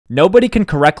Nobody can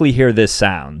correctly hear this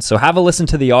sound, so have a listen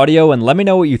to the audio and let me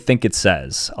know what you think it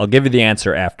says. I'll give you the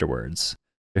answer afterwards.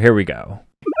 So here we go.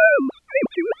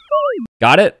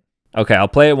 Got it? Okay, I'll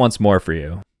play it once more for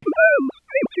you.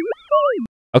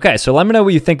 Okay, so let me know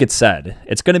what you think it said.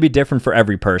 It's going to be different for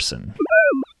every person.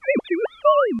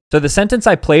 So the sentence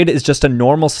I played is just a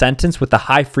normal sentence with the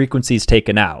high frequencies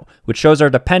taken out, which shows our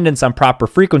dependence on proper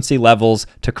frequency levels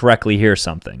to correctly hear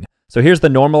something. So here's the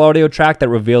normal audio track that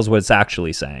reveals what it's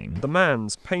actually saying. The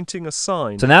man's painting a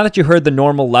sign. So now that you heard the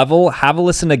normal level, have a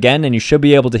listen again and you should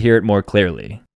be able to hear it more clearly.